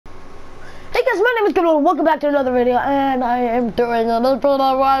What's going on? Welcome back to another video, and I am doing a little bit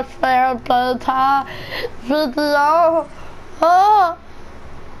of warfare playtime video. Oh.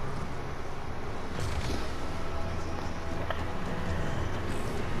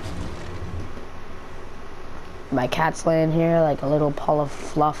 My cat's laying here like a little ball of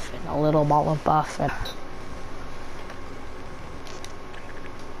fluff and a little ball of buff. And I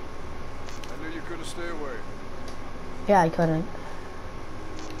knew you couldn't stay away. yeah, I couldn't.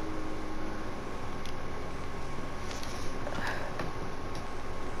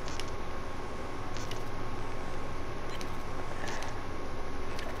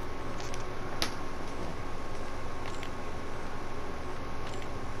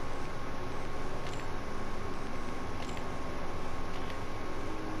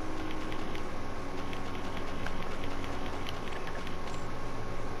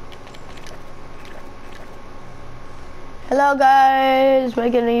 Hello guys,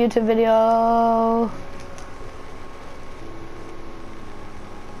 making a YouTube video.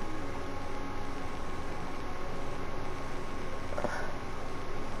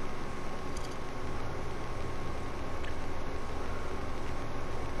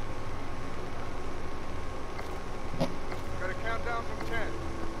 Got a countdown from 10.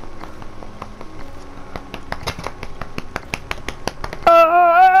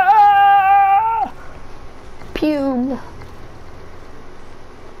 Pew.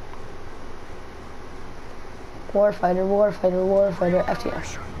 Warfighter, warfighter, warfighter,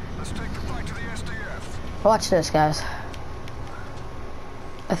 FTS. Let's take the fight to the SDF. Watch this, guys.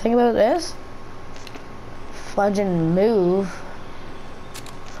 The thing about this, fudge and move.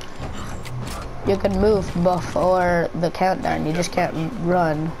 You can move before the countdown. You just can't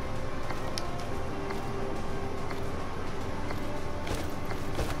run.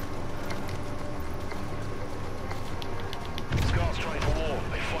 Scars train for war.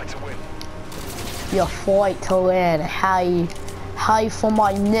 They fight to win. You fight to win. Hi for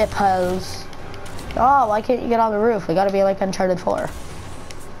my nipples. Oh, why can't you get on the roof? We gotta be like Uncharted 4.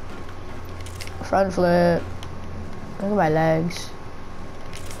 Front flip. Look at my legs.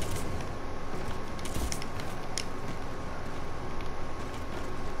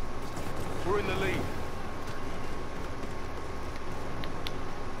 We're in the lead.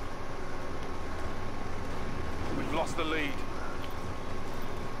 We've lost the lead.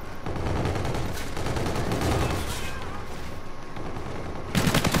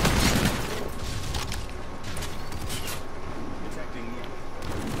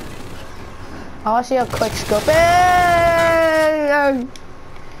 I wanna see how quick scoping. I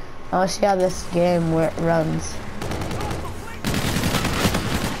wanna see how this game runs.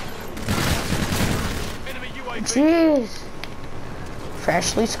 Enemy UAV. Jeez.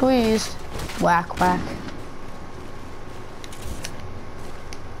 Freshly squeezed. Whack, whack.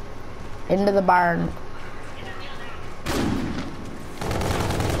 Into the barn.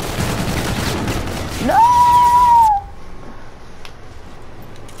 No!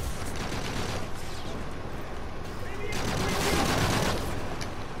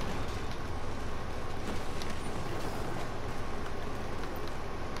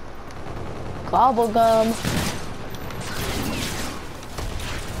 Bubblegum.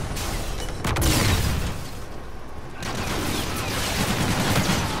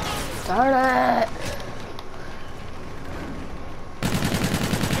 Darn it.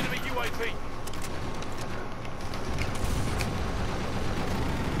 Enemy UAV.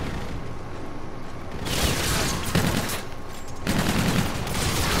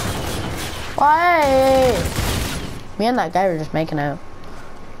 Why? Me and that guy were just making out.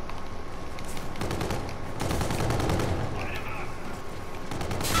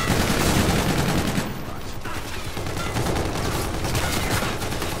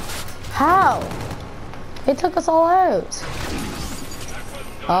 How? He took us all out.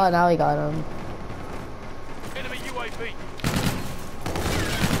 Oh, now we got him. Enemy UAV.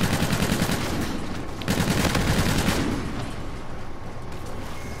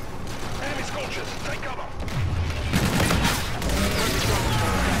 Enemy scorchers. Take cover.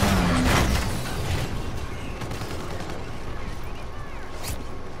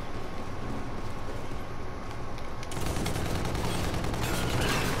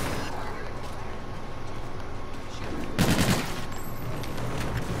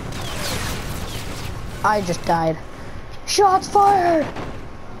 I just died. Shots fired!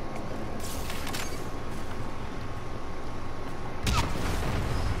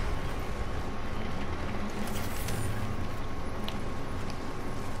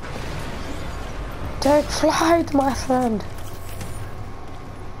 Take flight, my friend.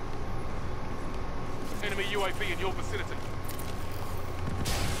 Enemy UAV in your vicinity.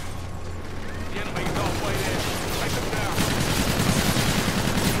 The enemy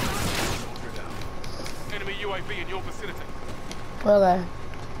UAV in your vicinity. Okay.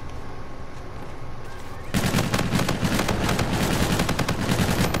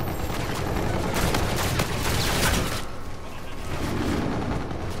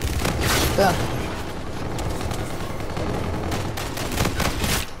 Yeah.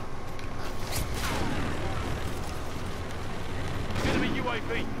 Enemy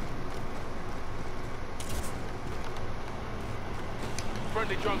UAV.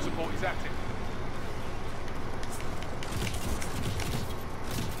 Friendly drone support is active.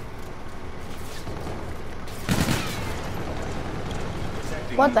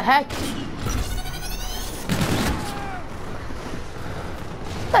 What the heck?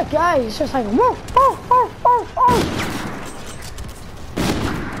 That guy is just like, whoa, oh, oh, oh, oh.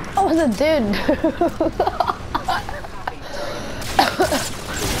 Oh, it's a dude.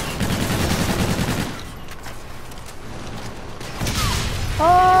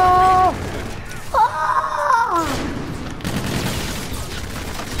 Oh! Ah!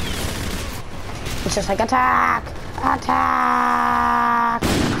 It's just like attack! Attack!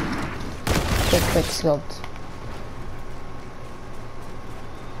 Get quick scoped.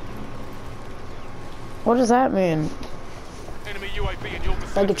 What does that mean? Enemy UAV in your My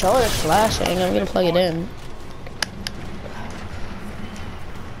vicinity. controller is flashing. I'm gonna plug it in.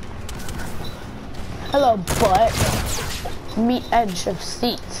 Hello, butt. Meet edge of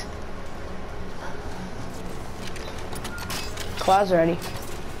seat. Claws ready.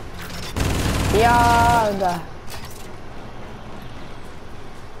 Yaga.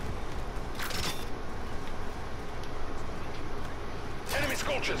 Enemy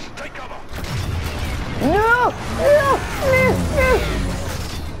scorchers, take cover. No! No! No! No!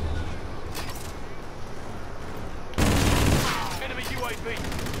 Enemy UAV.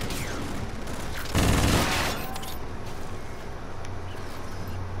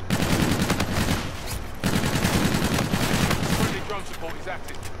 Friendly drone support is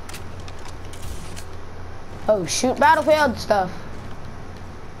active. Oh, shoot battlefield stuff.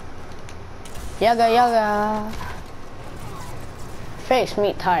 Yaga yaga. Face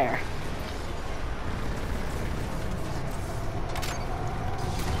meat tire.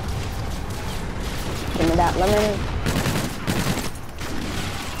 Give me that lemon.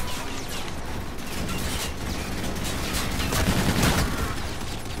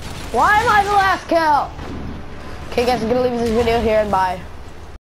 Why am I the last kill? Okay guys, I'm gonna leave this video here and bye.